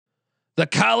The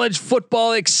college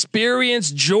football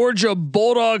experience, Georgia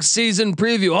Bulldogs season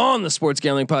preview on the Sports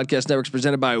Gambling Podcast Network,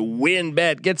 presented by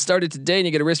WynnBET. Get started today and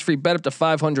you get a risk-free bet up to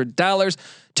 $500.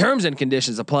 Terms and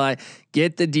conditions apply.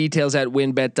 Get the details at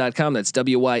wynnbet.com. That's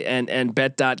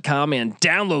WYNNBet.com, and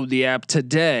download the app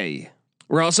today.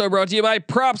 We're also brought to you by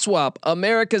PropSwap,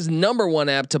 America's #1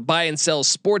 app to buy and sell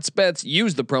sports bets.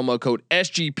 Use the promo code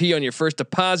SGP on your first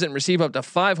deposit and receive up to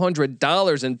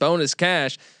 $500 in bonus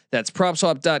cash. That's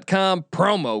PropSwap.com,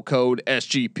 promo code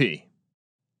SGP.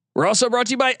 We're also brought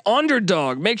to you by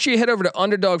Underdog. Make sure you head over to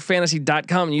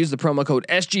UnderdogFantasy.com and use the promo code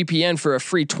SGPN for a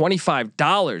free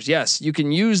 $25. Yes, you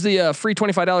can use the free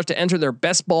 $25 to enter their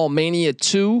Best Ball Mania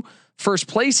 2. First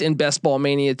place in Best Ball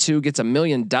Mania 2 gets $1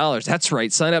 million. That's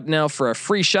right. Sign up now for a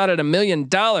free shot at $1 million.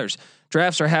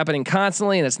 Drafts are happening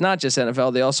constantly, and it's not just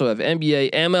NFL. They also have NBA,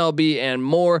 MLB, and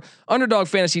more.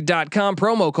 UnderdogFantasy.com,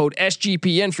 promo code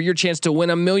SGPN for your chance to win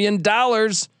 $1 million.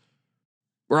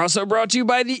 We're also brought to you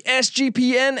by the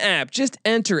SGPN app. Just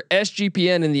enter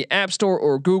SGPN in the App Store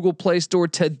or Google Play Store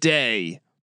today.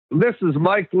 This is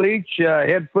Mike Leach,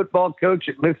 head football coach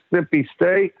at Mississippi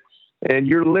State, and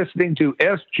you're listening to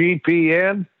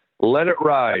SGPN. Let it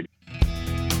ride.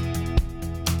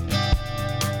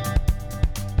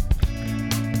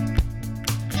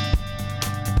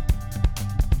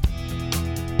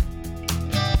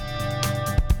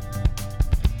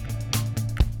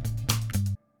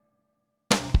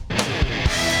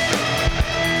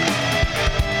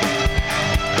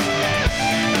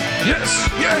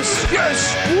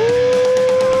 Yes.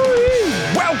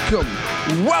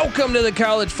 Welcome to the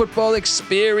college football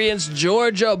experience,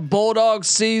 Georgia Bulldogs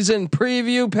season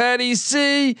preview. Patty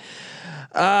C.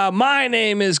 My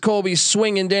name is Colby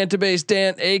Swinging Database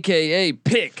Dan, aka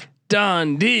Pick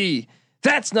Dundee.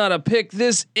 That's not a pick.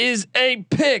 This is a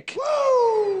pick.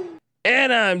 Woo!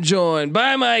 And I'm joined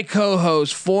by my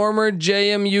co-host, former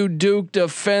JMU Duke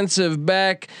defensive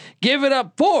back. Give it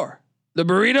up for the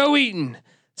burrito eating,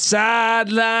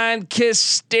 sideline kiss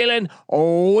stealing,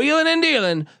 wheeling and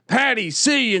dealing, Patty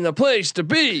C in the place to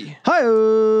be. Hi.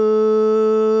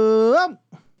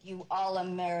 You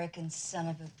all-American son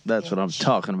of a That's bitch. what I'm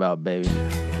talking about, baby.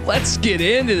 Let's get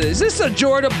into this. This is a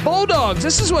Georgia Bulldogs.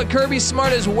 This is what Kirby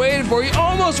Smart has waited for. He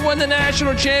almost won the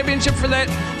national championship for that.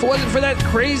 If it wasn't for that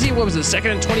crazy, what was it,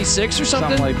 2nd and 26 or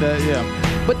something? Something like that,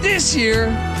 yeah. But this year,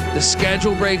 the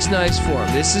schedule breaks nice for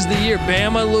him. This is the year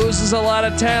Bama loses a lot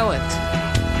of talent.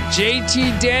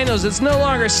 JT Daniels, it's no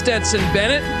longer Stetson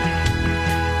Bennett.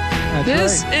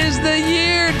 This is the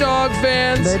year, dog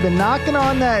fans. They've been knocking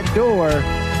on that door,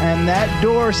 and that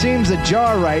door seems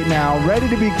ajar right now, ready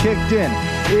to be kicked in.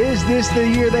 Is this the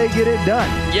year they get it done?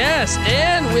 Yes,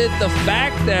 and with the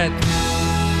fact that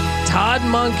Todd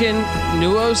Monken,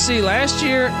 new OC last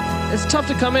year, it's tough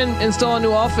to come in and install a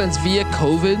new offense via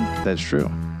COVID. That's true.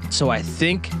 So I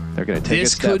think They're going to take a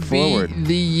this step could forward. be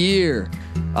the year.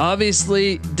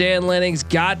 Obviously, Dan Lenning's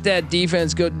got that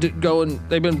defense going.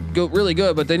 They've been really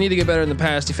good, but they need to get better in the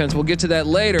pass defense. We'll get to that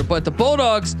later. But the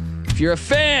Bulldogs, if you're a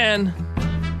fan,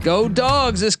 go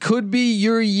Dogs. This could be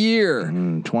your year.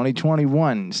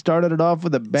 2021 started it off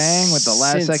with a bang with the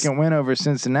last second win over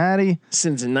Cincinnati.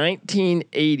 Since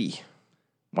 1980.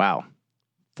 Wow.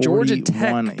 Georgia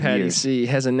Tech, Patty years. C,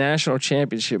 has a national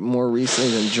championship more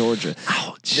recently than Georgia.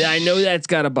 Ouch. I know that's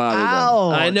got to bother them.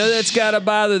 I know that's got to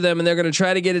bother them, and they're going to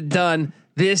try to get it done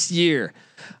this year.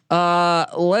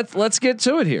 Let's get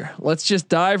to it here. Let's just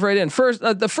dive right in. First,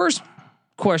 the first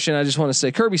question I just want to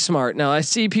say, Kirby Smart. Now I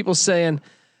see people saying,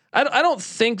 I don't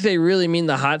think they really mean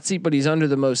the hot seat, but he's under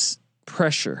the most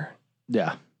pressure.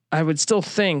 Yeah. I would still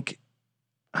think.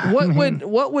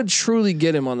 What would truly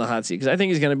get him on the hot seat? Because I think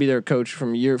he's going to be their coach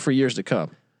for years to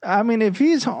come. I mean, if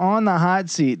he's on the hot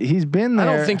seat, he's been there.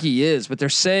 I don't think he is, but they're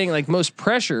saying like most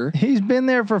pressure. He's been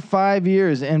there for 5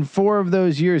 years, and 4 of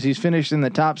those years he's finished in the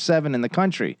top 7 in the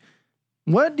country.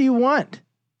 What do you want?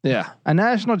 Yeah, A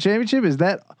national championship? Is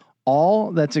that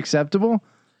all that's acceptable?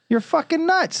 You're fucking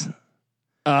nuts.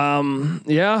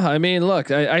 Yeah. I mean,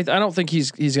 look, I don't think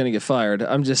he's going to get fired.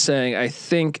 I'm just saying.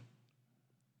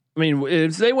 I mean,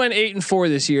 if they went 8-4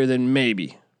 this year, then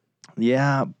maybe.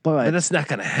 Yeah, but that's not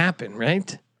going to happen,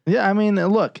 right? yeah, I mean,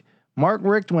 look, Mark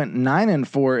Richt went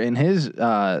 9-4 in his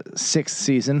 6th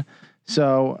season.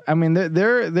 So I mean,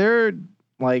 they're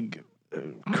like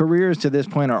careers to this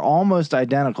point are almost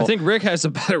identical. I think Rick has a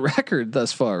better record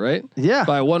thus far, right? Yeah,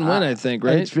 by 1 win, I think.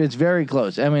 Right? It's very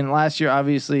close. I mean, last year,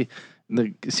 obviously,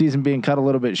 the season being cut a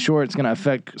little bit short, it's going to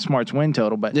affect Smart's win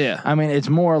total. But yeah, I mean, it's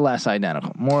more or less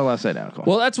identical.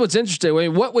 Well, that's what's interesting. I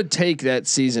mean, what would take that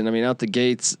season? I mean, out the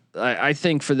gates, I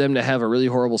think for them to have a really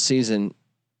horrible season,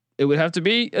 it would have to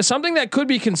be something that could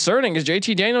be concerning, because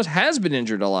JT Daniels has been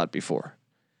injured a lot before.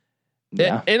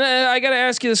 Yeah. And I got to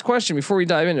ask you this question before we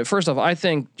dive into it. First off, I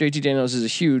think JT Daniels is a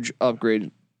huge upgrade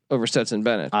over Stetson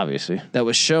Bennett. Obviously. That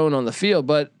was shown on the field,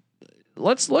 but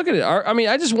let's look at it. I mean,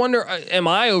 I just wonder, am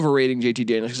I overrating JT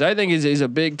Daniels? Because I think he's a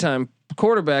big time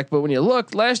quarterback, but when you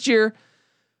look last year,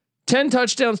 10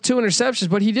 touchdowns, 2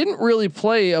 interceptions, but he didn't really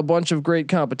play a bunch of great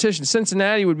competition.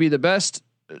 Cincinnati would be the best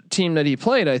team that he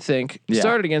played, I think,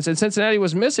 started against, and Cincinnati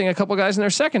was missing a couple guys in their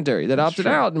secondary that opted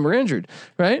out and were injured,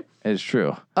 right? It's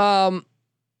true. 10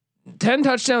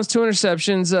 touchdowns, 2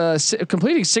 interceptions,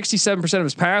 completing 67% of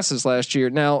his passes last year.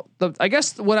 Now, I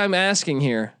guess what I'm asking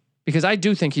here, because I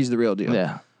do think he's the real deal.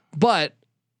 Yeah. But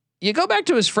you go back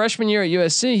to his freshman year at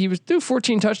USC, he was threw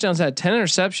 14 touchdowns, had 10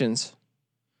 interceptions.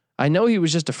 I know he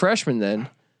was just a freshman then,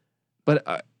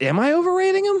 but am I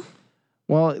overrating him?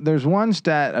 Well, there's one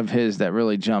stat of his that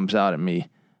really jumps out at me.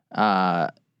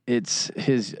 It's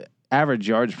his average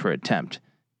yards per attempt,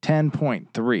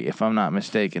 10.3, if I'm not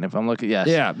mistaken. If I'm looking, yes.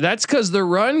 Yeah, that's because the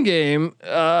run game,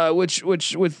 which with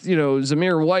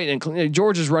Zamir White and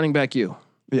Georgia's running back you.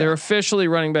 Yeah. They're officially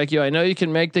running back you. I know you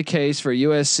can make the case for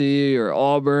USC or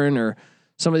Auburn or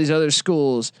some of these other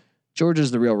schools.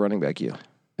 Georgia's the real running back you.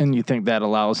 And you think that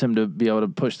allows him to be able to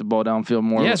push the ball downfield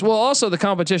more? Yes. Well, also the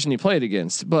competition he played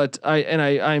against, but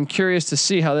I'm curious to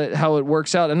see how it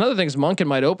works out. Another thing is Monken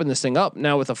might open this thing up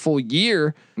now with a full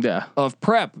year of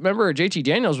prep. Remember, JT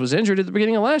Daniels was injured at the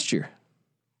beginning of last year.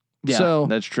 Yeah, so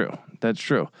that's true. That's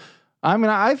true. I mean,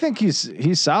 I think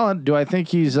he's solid. Do I think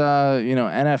he's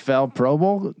NFL Pro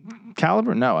Bowl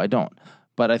caliber? No, I don't.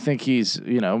 But I think he's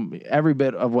every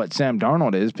bit of what Sam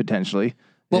Darnold is potentially.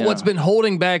 But what's been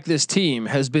holding back this team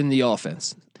has been the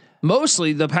offense,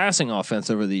 mostly the passing offense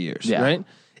over the years. Right?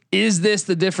 Is this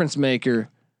the difference maker?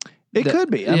 It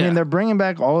could be. I mean, they're bringing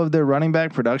back all of their running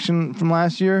back production from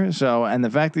last year. So, and the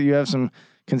fact that you have some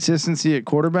consistency at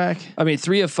quarterback. I mean,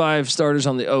 3 of 5 starters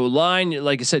on the O line.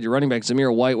 Like I said, your running back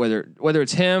Zamir White, whether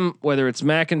it's him, whether it's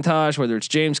McIntosh, whether it's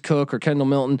James Cook or Kendall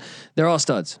Milton, they're all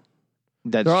studs.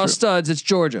 They're all studs. It's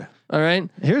Georgia. All right.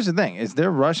 Here's the thing: is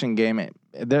their rushing game,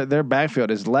 their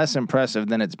backfield is less impressive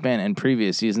than it's been in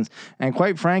previous seasons, and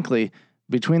quite frankly,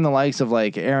 between the likes of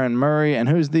like Aaron Murray and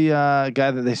who's the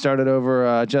guy that they started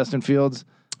over Justin Fields,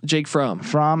 Jake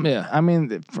Fromm. Yeah. I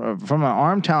mean, from an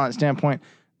arm talent standpoint,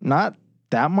 not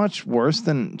that much worse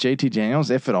than JT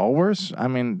Daniels, if at all worse. I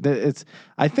mean,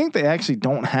 I think they actually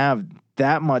don't have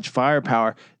that much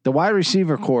firepower. The wide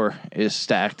receiver core is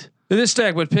stacked. It is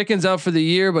stacked, but Pickens out for the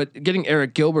year, but getting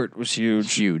Eric Gilbert was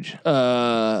huge. Huge.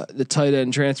 The tight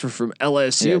end transfer from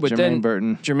LSU, but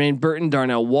Jermaine Burton,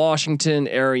 Darnell Washington,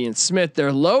 Arian Smith.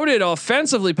 They're loaded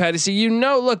offensively, Patty. So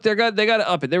look, they got to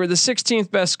up it. They were the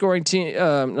 16th best scoring team.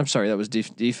 I'm sorry, that was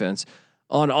defense.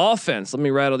 On offense, let me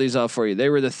rattle these off for you. They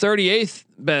were the 38th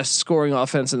best scoring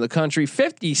offense in the country,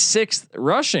 56th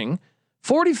rushing,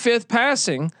 45th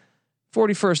passing,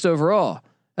 41st overall.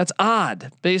 That's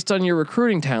odd based on your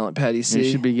recruiting talent, Patty C.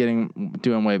 You should be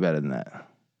doing way better than that.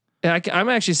 I'm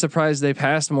actually surprised they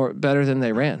passed better than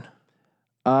they ran.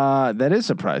 That is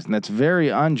surprising. That's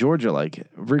very un-Georgia like.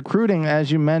 Recruiting,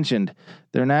 as you mentioned,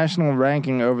 their national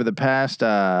ranking over the past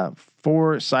 5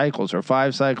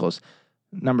 cycles.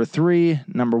 Number 3,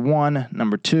 number 1,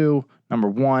 number 2, number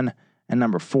 1, and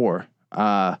number 4.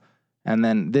 And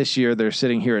then this year they're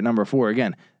sitting here at number 4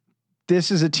 again. This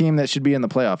is a team that should be in the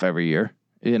playoff every year.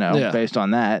 Based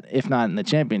on that, if not in the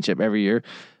championship every year.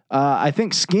 I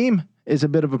think scheme is a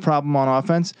bit of a problem on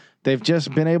offense. They've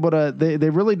just been able to, they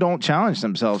really don't challenge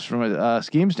themselves from a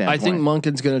scheme standpoint. I think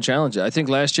Monken's going to challenge it. I think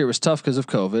last year was tough because of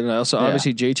COVID. And also,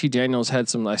 obviously, JT Daniels had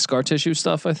some nice scar tissue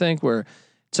stuff, I think, where it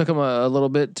took him a little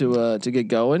bit to get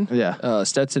going. Yeah.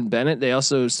 Stetson Bennett. They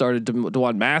also started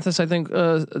Dwan Mathis, I think,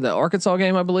 the Arkansas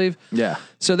game, I believe. Yeah.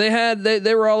 So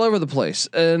they were all over the place.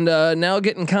 And now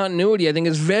getting continuity, I think,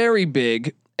 is very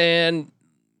big. And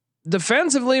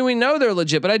defensively, we know they're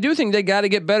legit, but I do think they got to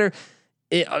get better.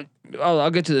 I'll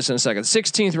get to this in a second.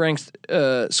 16th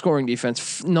ranked scoring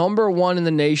defense, number 1 in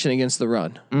the nation against the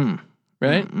run.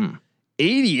 Right?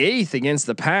 88th against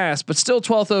the pass, but still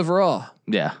 12th overall.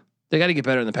 Yeah. They got to get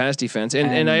better in the pass defense.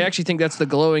 And I actually think that's the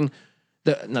glaring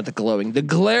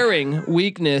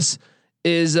weakness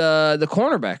is the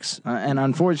cornerbacks. And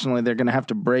unfortunately, they're going to have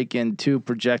to break in 2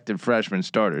 projected freshman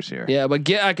starters here. Yeah, but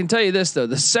I can tell you this, though.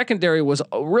 The secondary was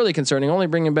really concerning, only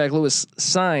bringing back Lewis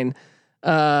Sign.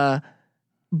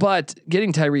 But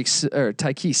getting Tyke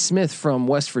Smith from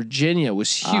West Virginia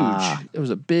was huge. It was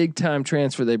a big time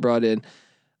transfer they brought in.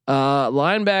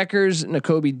 Linebackers,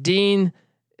 Nakobe Dean,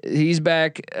 he's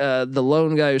back. The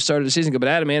lone guy who started the season, but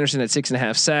Adam Anderson had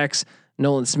 6.5 sacks.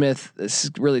 Nolan Smith is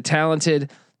really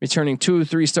talented, returning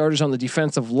 2-3 starters on the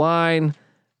defensive line.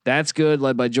 That's good,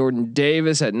 led by Jordan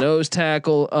Davis at nose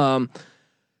tackle. The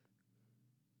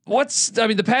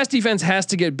pass defense has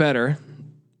to get better.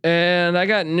 And I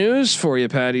got news for you,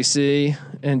 Patty C,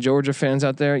 and Georgia fans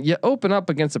out there. You open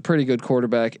up against a pretty good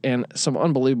quarterback and some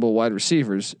unbelievable wide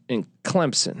receivers in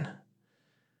Clemson.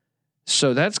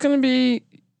 So that's going to be.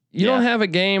 You don't have a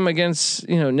game against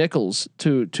Nichols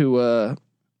to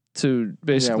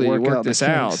basically work this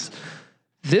out.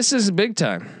 This is big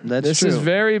time. This is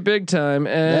very big time.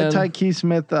 And that Tyke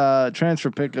Smith transfer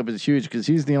pickup is huge because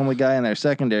he's the only guy in their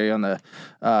secondary on the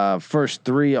first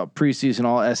 3 preseason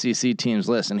All SEC teams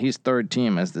list, and he's third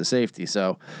team as the safety.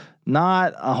 So,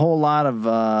 not a whole lot of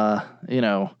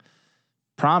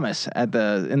promise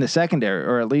in the secondary,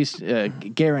 or at least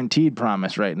guaranteed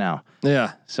promise right now.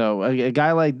 Yeah. So a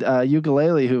guy like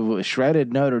Ukulele, who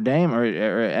shredded Notre Dame,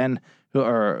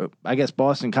 or I guess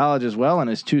Boston College as well in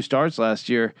his 2 starts last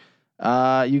year,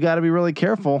 you got to be really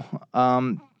careful.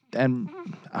 And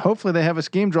hopefully they have a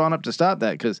scheme drawn up to stop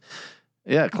that, because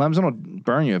Clemson will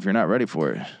burn you if you're not ready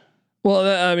for it.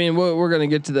 Well, I mean, we're going to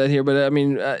get to that here, but I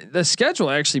mean, the schedule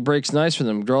actually breaks nice for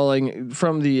them, drawing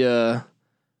from the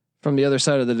other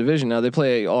side of the division. Now they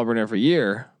play Auburn every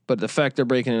year, but the fact they're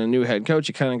breaking in a new head coach,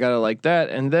 you kind of got to like that.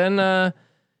 And then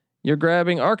you're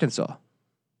grabbing Arkansas.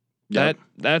 Yep.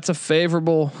 That's a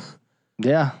favorable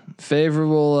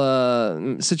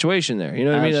situation there. You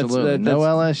know what Absolutely. I mean? No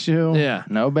LSU. Yeah.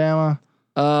 No Bama.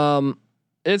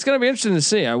 It's going to be interesting to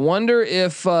see. I wonder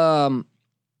if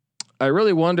I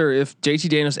really wonder if JT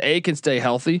Daniels can stay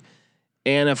healthy,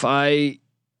 and if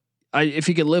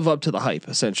he could live up to the hype,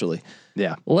 essentially.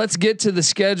 Yeah. Let's get to the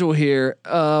schedule here.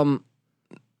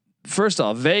 First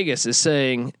off, Vegas is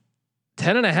saying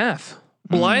 10.5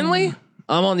 blindly.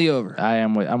 I'm on the over.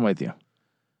 I'm with you.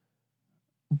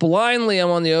 Blindly, I'm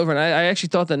on the over, and I actually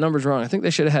thought that number's wrong. I think they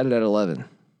should have had it at 11.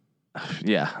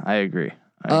 Yeah, I agree.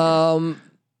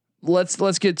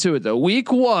 Let's get to it though.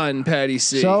 Week 1, Patty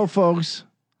C. So, folks,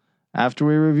 after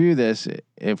we review this,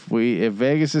 if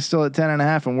Vegas is still at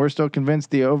 10.5 and we're still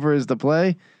convinced the over is the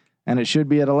play, and it should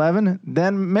be at 11,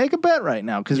 then make a bet right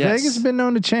now, because Vegas has been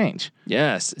known to change.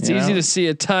 Yes, it's easy to see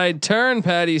a tide turn,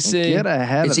 Patty C. Get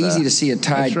ahead. It's easy to see a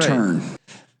tide turn.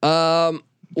 Get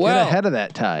ahead of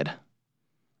that tide.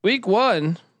 Week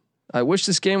 1, I wish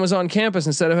this game was on campus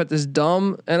instead of at this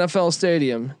dumb NFL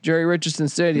stadium, Jerry Richardson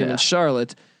Stadium in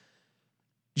Charlotte.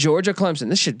 Georgia Clemson.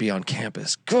 This should be on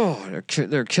campus. God,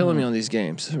 they're killing me on these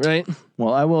games, right?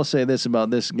 Well, I will say this about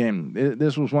this game.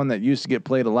 This was one that used to get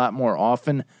played a lot more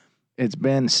often. It's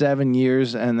been 7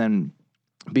 years, and then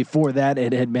before that, they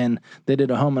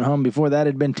did a home and home. Before that,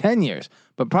 it had been 10 years.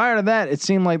 But prior to that, it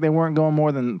seemed like they weren't going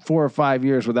more than 4 or 5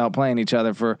 years without playing each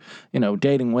other for,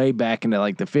 dating way back into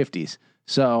like the 50s.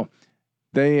 So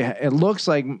it looks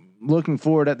like, looking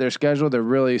forward at their schedule, they're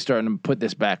really starting to put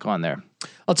this back on there.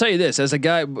 I'll tell you this, as a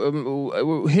guy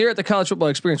here at the College Football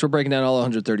Experience, we're breaking down all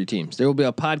 130 teams. There will be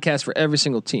a podcast for every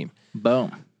single team.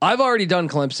 Boom. I've already done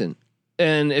Clemson.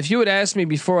 And if you had asked me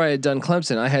before I had done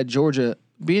Clemson, I had Georgia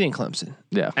beating Clemson.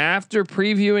 Yeah. After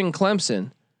previewing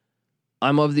Clemson,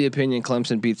 I'm of the opinion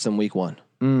Clemson beats them week 1.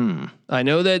 I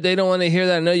know that they don't want to hear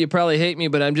that. I know you probably hate me,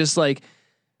 but I'm just like,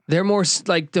 they're more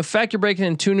like the fact you're breaking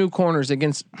in 2 new corners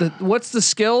against what's the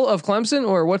skill of Clemson,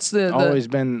 or what's the always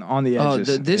been on the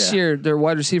edges. This year their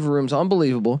wide receiver room's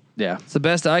unbelievable. Yeah. It's the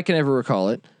best I can ever recall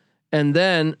it. And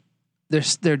then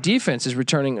their defense is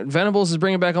returning. Venables is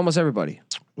bringing back almost everybody.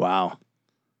 Wow.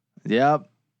 Yep.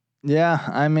 Yeah.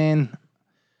 I mean,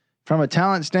 from a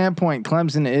talent standpoint,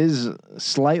 Clemson is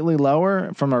slightly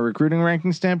lower from a recruiting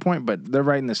ranking standpoint, but they're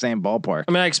right in the same ballpark.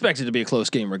 I mean, I expect it to be a close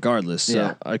game regardless. So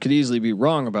yeah. I could easily be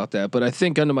wrong about that, but I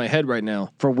think under my head right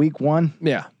now for week 1.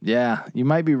 Yeah, you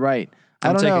might be right.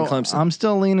 I don't know. Clemson. I'm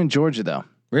still leaning Georgia though.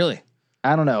 Really?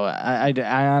 I don't know.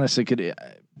 I honestly could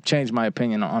change my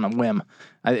opinion on a whim.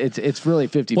 It's really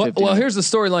 50-50. Well, here's the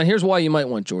storyline. Here's why you might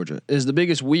want Georgia. Is the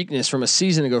biggest weakness from a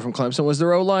season ago from Clemson was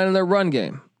their O-line and their run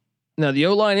game. Now the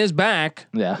O-line is back.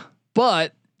 Yeah.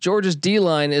 But Georgia's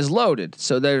D-line is loaded.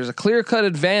 So there's a clear-cut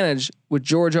advantage with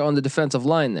Georgia on the defensive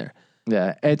line there.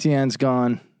 Yeah. Etienne's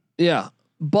gone. Yeah.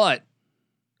 But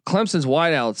Clemson's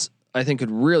wideouts, I think, could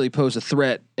really pose a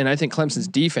threat. And I think Clemson's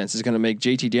defense is going to make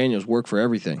JT Daniels work for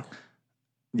everything.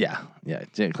 Yeah. Yeah.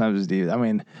 Clemson's defense. I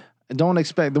mean, don't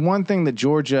expect the one thing that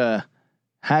Georgia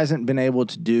hasn't been able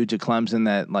to do to Clemson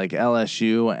that like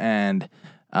LSU and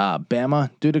Bama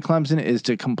do to Clemson is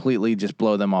to completely just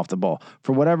blow them off the ball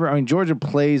for whatever. I mean, Georgia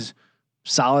plays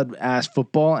solid ass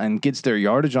football and gets their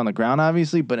yardage on the ground,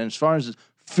 obviously, but as far as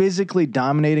physically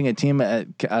dominating a team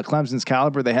at Clemson's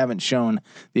caliber, they haven't shown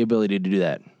the ability to do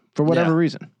that for whatever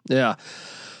reason. Yeah.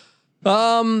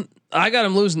 I got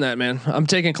them losing that, man. I'm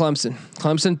taking Clemson.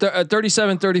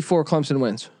 37-34. Clemson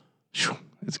wins.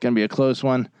 It's going to be a close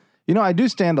one. You know, I do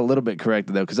stand a little bit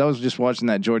corrected though, because I was just watching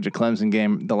that Georgia Clemson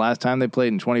game the last time they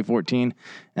played in 2014,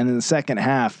 and in the second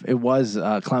half, it was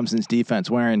Clemson's defense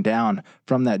wearing down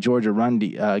from that Georgia run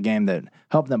game that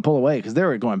helped them pull away, because they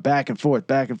were going back and forth,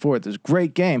 back and forth. It was a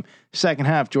great game. Second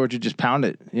half, Georgia just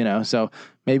pounded. You know, so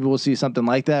maybe we'll see something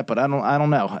like that, but I don't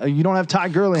know. You don't have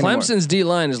Todd Gurley anymore. Clemson's D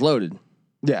line is loaded.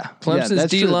 Yeah, Clemson's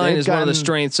D line is one of the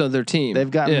strengths of their team. They've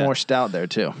gotten more stout there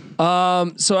too.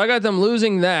 So I got them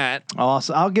losing that.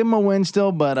 Also, I'll give them a win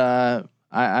still, but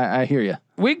I hear you.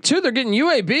 Week 2, they're getting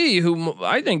UAB, who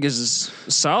I think is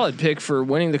a solid pick for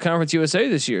winning the Conference USA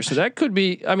this year. So that could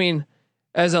be, I mean,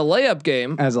 as a layup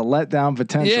game, as a letdown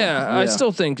potential. Yeah, I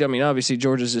still think. I mean, obviously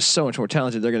Georgia's just so much more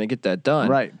talented. They're going to get that done.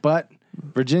 Right, but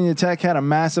Virginia Tech had a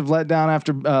massive letdown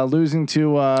after losing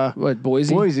to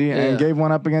Boise, and gave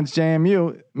one up against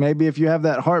JMU. Maybe if you have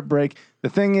that heartbreak, the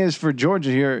thing is for Georgia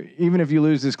here, even if you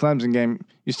lose this Clemson game,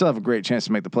 you still have a great chance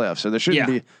to make the playoffs. So there shouldn't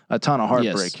be a ton of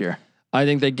heartbreak here. I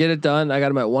think they get it done. I got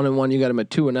them at 1-1. You got them at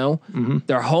 2-0.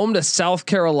 They're home to South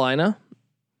Carolina.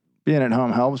 Being at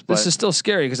home helps, but this is still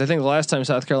scary because I think the last time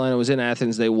South Carolina was in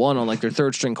Athens, they won on like their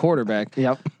third string quarterback.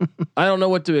 Yep. I don't know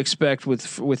what to expect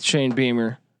with Shane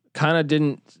Beamer. Kind of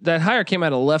didn't. That hire came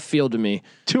out of left field to me.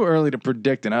 Too early to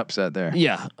predict an upset there.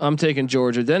 Yeah, I'm taking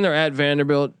Georgia. Then they're at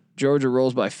Vanderbilt. Georgia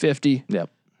rolls by 50. Yep.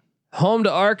 Home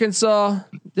to Arkansas.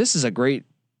 This is a great.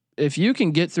 If you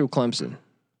can get through Clemson,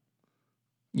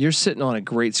 you're sitting on a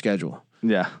great schedule.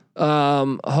 Yeah.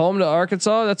 Home to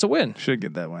Arkansas. That's a win. Should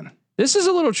get that win. This is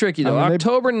a little tricky though.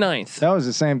 October 9th. That was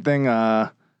the same thing.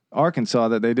 Arkansas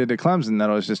that they did to Clemson that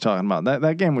I was just talking about.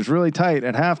 That game was really tight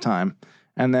at halftime.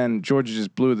 And then Georgia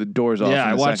just blew the doors off. Yeah,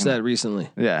 I watched that recently.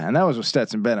 Yeah, and that was with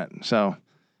Stetson Bennett. So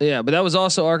yeah, but that was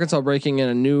also Arkansas breaking in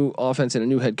a new offense and a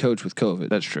new head coach with COVID.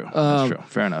 That's true. That's true.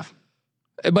 Fair enough.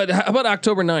 But how about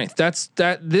October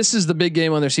 9th? This is the big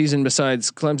game on their season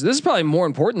besides Clemson. This is probably more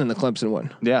important than the Clemson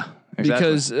one. Yeah. Exactly.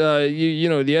 Because you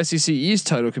know the SEC East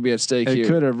title could be at stake here. It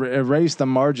could erase the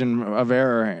margin of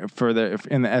error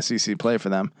in the SEC play for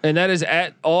them. And that is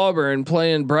at Auburn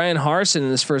playing Brian Harsin in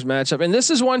this first matchup. And this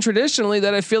is one traditionally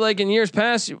that I feel like in years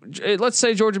past, let's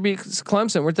say Georgia beats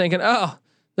Clemson, we're thinking, oh,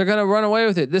 they're going to run away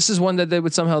with it. This is one that they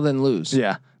would somehow then lose.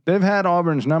 Yeah, they've had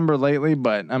Auburn's number lately,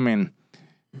 but I mean,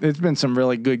 it's been some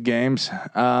really good games.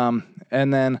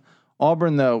 And then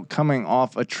Auburn though coming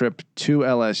off a trip to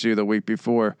LSU the week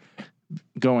before.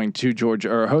 Going to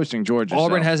Georgia or hosting Georgia.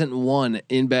 Auburn hasn't won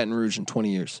in Baton Rouge in 20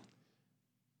 years.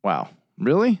 Wow.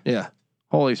 Really? Yeah.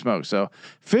 Holy smoke. So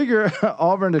figure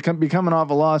Auburn to be coming off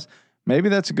a loss. Maybe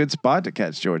that's a good spot to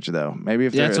catch Georgia though. Maybe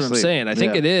if that's what I'm saying. I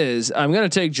think it is. I'm going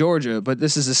to take Georgia, but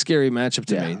this is a scary matchup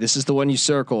to me. This is the one you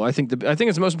circle. I think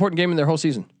it's the most important game in their whole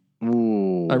season.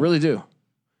 Ooh. I really do.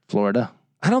 Florida.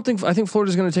 I think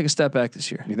Florida's going to take a step back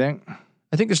this year. You think?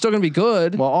 I think they're still going to be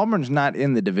good. Well, Auburn's not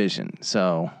in the division,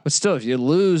 so. But still, if you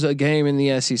lose a game in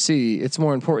the SEC, it's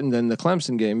more important than the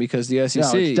Clemson game because the SEC.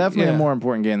 No, it's definitely a more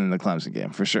important game than the Clemson game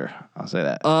for sure. I'll say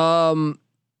that.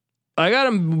 I got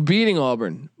them beating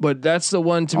Auburn, but that's the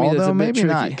one to me that's a bit maybe tricky.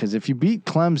 Not, because if you beat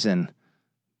Clemson,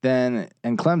 and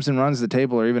Clemson runs the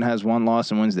table or even has one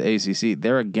loss and wins the ACC,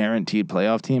 they're a guaranteed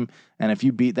playoff team. And if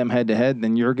you beat them head to head,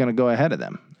 then you're going to go ahead of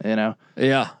them. You know.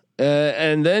 Yeah,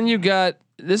 and then you got.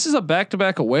 This is a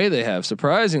back-to-back away they have,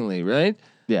 surprisingly, right?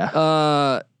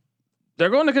 Yeah. They're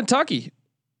going to Kentucky.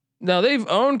 Now they've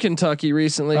owned Kentucky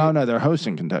recently. Oh no, they're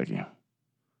hosting Kentucky.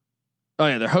 Oh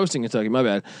yeah, they're hosting Kentucky. My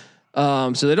bad.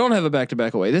 So they don't have a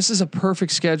back-to-back away. This is a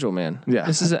perfect schedule, man. Yeah.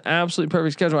 This is an absolutely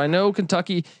perfect schedule. I know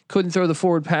Kentucky couldn't throw the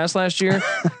forward pass last year,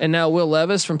 and now Will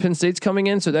Levis from Penn State's coming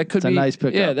in, so that could be a nice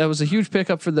pickup. Yeah, that was a huge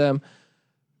pickup for them.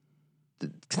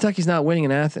 Kentucky's not winning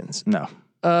in Athens. No.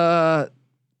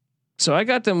 So I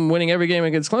got them winning every game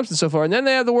against Clemson so far, and then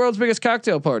they have the world's biggest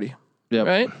cocktail party. Yeah.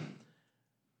 Right.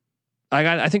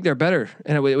 I think they're better,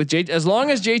 and with as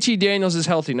long as JT Daniels is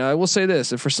healthy. Now I will say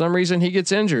this: if for some reason he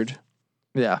gets injured,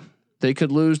 they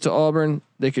could lose to Auburn.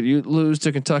 They could lose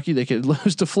to Kentucky. They could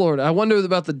lose to Florida. I wonder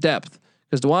about the depth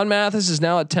because DeJuan Mathis is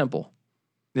now at Temple.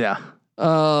 Yeah.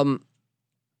 I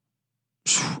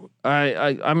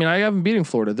mean I haven't beating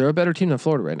Florida. They're a better team than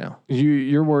Florida right now.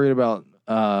 You're worried about.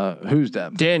 Who's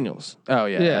depth? Daniels. Oh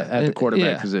yeah, at the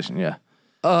quarterback position. Yeah.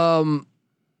 But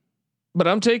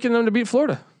I'm taking them to beat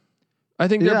Florida. I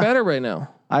think they're better right now.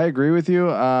 I agree with you.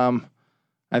 I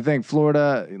think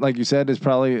Florida, like you said, is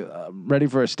probably ready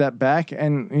for a step back,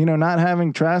 and not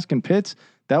having Trask and Pitts,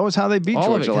 That was how they beat All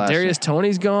Georgia of it. last year. Kadarius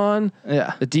Toney's gone.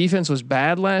 Yeah. The defense was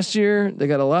bad last year. They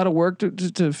got a lot of work to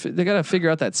they got to figure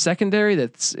out that secondary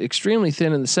that's extremely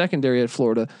thin in the secondary at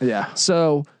Florida. Yeah.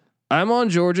 So I'm on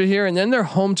Georgia here, and then they're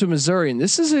home to Missouri, and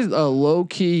this is a low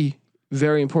key,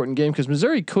 very important game because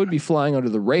Missouri could be flying under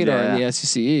the radar in the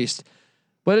SEC East,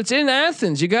 but it's in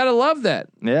Athens. You got to love that.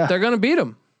 Yeah. They're going to beat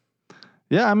them.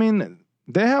 Yeah. I mean,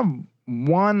 they have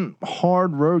one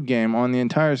hard road game on the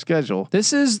entire schedule.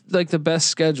 This is like the best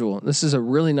schedule. This is a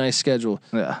really nice schedule.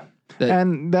 Yeah.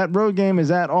 And that road game is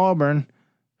at Auburn,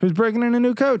 who's breaking in a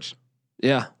new coach.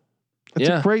 Yeah. It's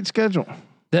a great schedule.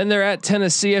 Then they're at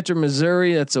Tennessee after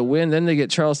Missouri. That's a win. Then they get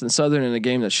Charleston Southern in a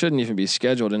game that shouldn't even be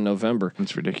scheduled in November.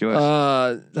 It's ridiculous.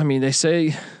 I mean, they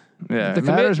say it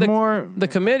matters more. The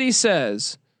committee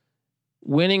says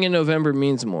winning in November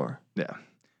means more. Yeah.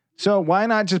 So why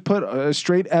not just put a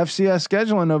straight FCS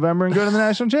schedule in November and go to the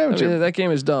national championship? I mean, that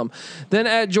game is dumb. Then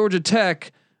at Georgia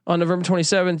Tech on November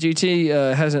 27th,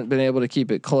 GT hasn't been able to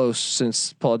keep it close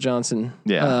since Paul Johnson.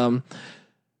 Yeah.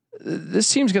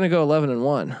 This team's going to go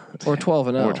 11-1 or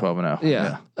 12-0 or 12-0.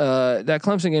 Yeah. That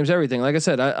Clemson game's everything. Like I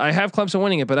said, I have Clemson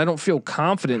winning it, but I don't feel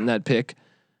confident in that pick.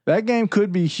 That game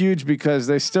could be huge because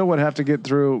they still would have to get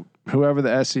through whoever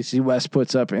the SEC West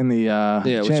puts up in the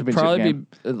championship which would probably game.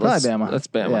 be Bama. That's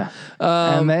Bama.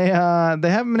 Yeah. And they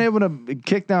haven't been able to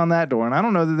kick down that door, and I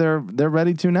don't know that they're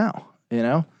ready to now. You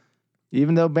know,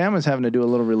 even though Bama's having to do a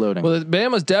little reloading. Well,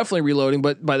 Bama's definitely reloading,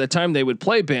 but by the time they would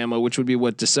play Bama, which would be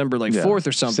December 4th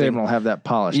or something, Saban will have that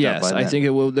polished. Yes, up by I then. think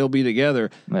it will. They'll be together.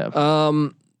 Yeah.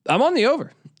 I'm on the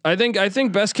over. I think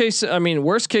worst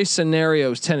case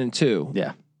scenario is 10-2.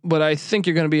 Yeah. But I think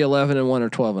you're going to be 11-1 or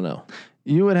 12-0.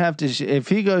 You would have to if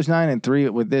he goes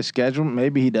 9-3 with this schedule,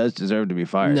 maybe he does deserve to be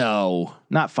fired. No,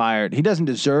 not fired. He doesn't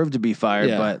deserve to be fired,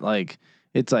 but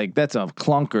it's like that's a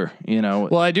clunker, you know.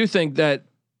 Well, I do think that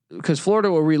because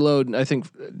Florida will reload, and I think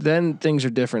then things are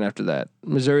different after that.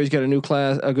 Missouri's got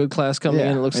a good class coming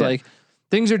in. It looks like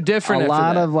things are different. A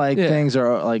lot of things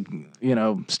are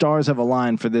stars have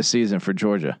aligned for this season for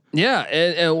Georgia. Yeah,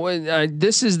 and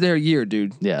this is their year,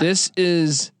 dude. Yeah, this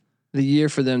is the year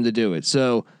for them to do it.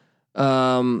 So,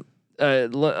 I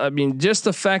mean, just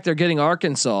the fact they're getting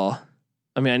Arkansas.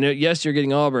 I mean, I know yes, you're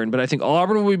getting Auburn, but I think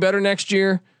Auburn will be better next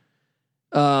year.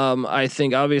 I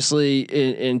think obviously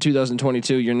in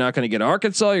 2022 you're not going to get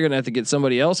Arkansas. You're going to have to get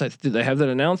somebody else. Did they have that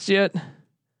announced yet?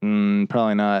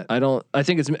 Probably not. I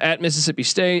think it's at Mississippi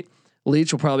State.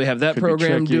 Leach will probably have that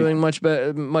program doing much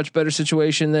better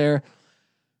situation there.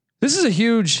 This is a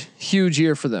huge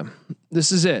year for them.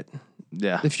 This is it.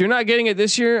 Yeah. If you're not getting it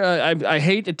this year, I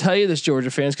hate to tell you this,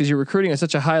 Georgia fans, because you're recruiting at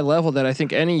such a high level that I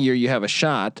think any year you have a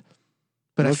shot.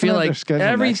 But I feel like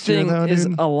everything is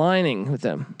aligning with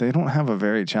them. They don't have a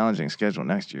very challenging schedule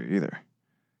next year either.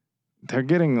 They're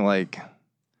getting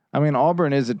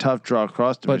Auburn is a tough draw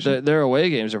across division. But their away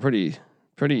games are pretty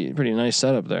nice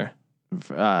setup there.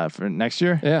 For next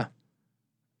year? Yeah.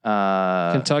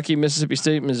 Kentucky, Mississippi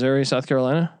State, Missouri, South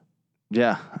Carolina.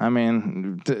 Yeah. I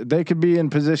mean, they could be in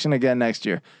position again next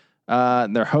year.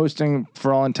 They're hosting,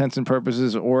 for all intents and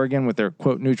purposes, Oregon with their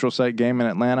quote neutral site game in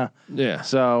Atlanta. Yeah.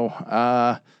 So,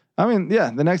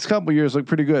 the next couple years look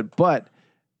pretty good, but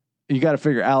you got to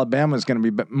figure Alabama's going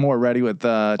to be more ready with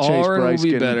Chase Auburn Bryce.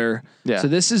 Will be better. Yeah. So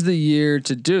this is the year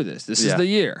to do this. This is the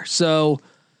year. So,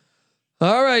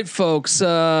 all right, folks,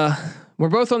 we're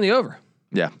both on the over.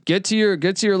 Yeah. Get to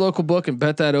your local book and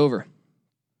bet that over.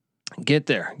 Get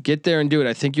there and do it.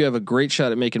 I think you have a great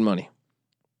shot at making money.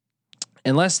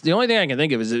 Unless the only thing I can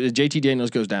think of is JT Daniels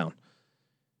goes down,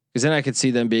 because then I could see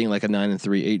them being like a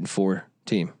 9-3, 8-4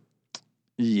 team.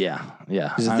 Yeah.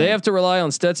 Because if they have to rely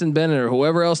on Stetson Bennett or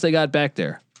whoever else they got back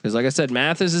there, because like I said,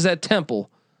 Mathis is at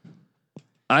Temple.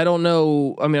 I don't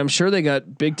know. I mean, I'm sure they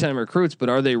got big time recruits, but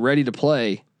are they ready to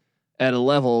play at a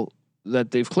level that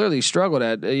they've clearly struggled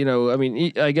at? I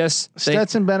mean, I guess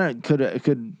Stetson Bennett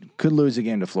could lose a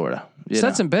game to Florida.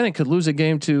 Stetson Bennett could lose a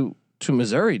game to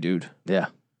Missouri, dude. Yeah.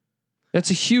 That's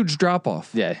a huge drop off.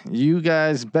 Yeah, you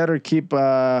guys better keep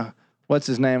what's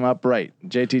his name upright,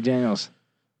 JT Daniels.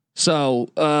 So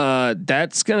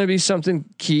that's gonna be something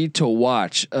key to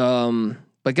watch.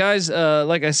 But guys,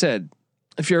 like I said,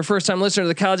 if you're a first time listener to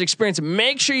the College Experience,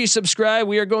 make sure you subscribe.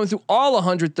 We are going through all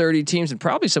 130 teams and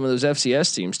probably some of those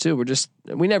FCS teams too.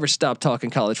 We never stop talking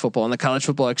college football on the College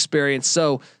Football Experience.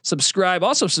 So subscribe.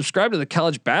 Also subscribe to the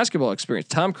College Basketball Experience.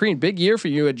 Tom Crean, big year for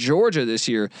you at Georgia this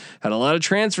year. Had a lot of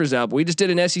transfers out, but we just did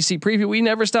an SEC preview. We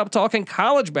never stop talking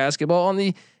college basketball on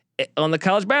the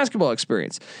College Basketball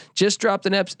Experience. Just dropped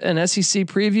an SEC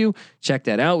preview. Check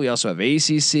that out. We also have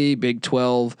ACC, Big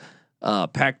 12,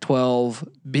 Pac-12,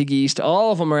 Big East.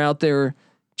 All of them are out there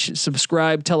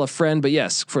subscribe, tell a friend. But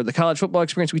yes, for the college football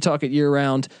experience, we talk it year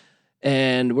round,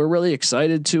 and we're really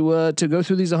excited to go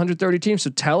through these 130 teams. So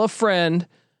tell a friend.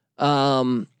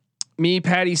 Me,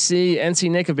 Patty C, NC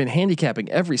Nick have been handicapping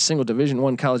every single Division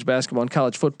I college basketball and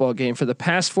college football game for the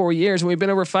past 4 years, and we've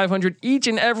been over 500 each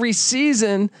and every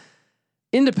season,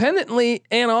 independently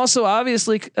and also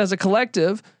obviously as a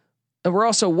collective. And we're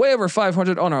also way over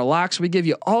 500 on our locks. We give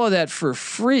you all of that for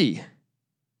free,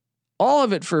 all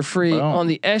of it for free on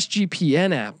the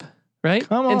SGPN app, right?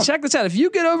 And check this out: if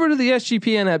you get over to the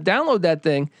SGPN app, download that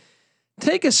thing,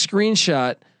 take a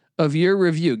screenshot of your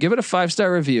review, give it a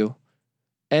 5-star review.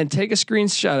 And take a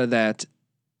screenshot of that.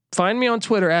 Find me on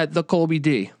Twitter at the Colby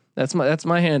D. That's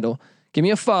my handle. Give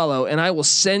me a follow, and I will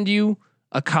send you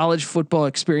a college football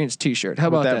experience T-shirt. How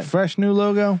about that? Fresh new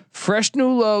logo. Fresh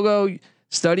new logo.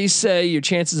 Studies say your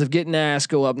chances of getting ass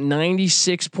go up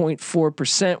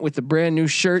 96.4% with the brand new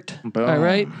shirt. Boom. All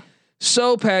right.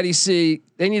 So Patty C,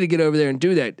 they need to get over there and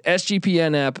do that.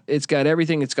 SGPN app. It's got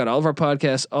everything. It's got all of our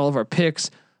podcasts, all of our picks,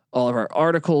 all of our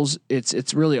articles.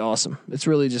 It's really awesome. It's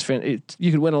really just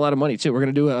you could win a lot of money too. We're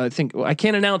going to do I think I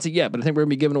can't announce it yet, but I think we're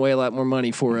going to be giving away a lot more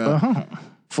money for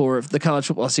the college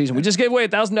football season. We just gave away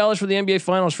 $1,000 for the NBA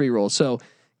Finals free roll. So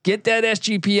get that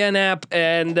SGPN app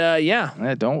and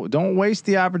don't waste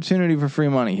the opportunity for free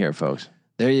money here, folks.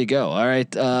 There you go. All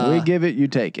right. We give it, you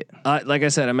take it. Like I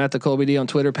said, I'm at the Colby D on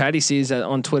Twitter. Patty C's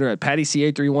on Twitter at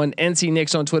PattyC831. NC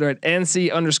Nick's on Twitter at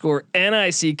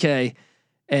NC_NICK.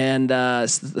 And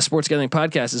the Sports Gambling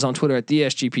Podcast is on Twitter at the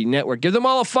SGP Network. Give them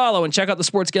all a follow and check out the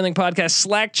Sports Gambling Podcast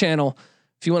Slack channel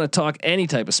if you want to talk any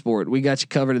type of sport. We got you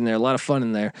covered in there. A lot of fun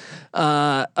in there.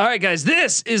 All right, guys,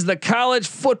 this is the college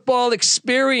football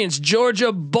experience.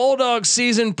 Georgia Bulldogs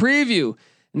season preview.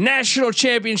 National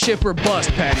championship or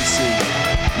bust, Patty C.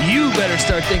 You better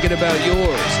start thinking about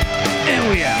yours. And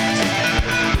we out.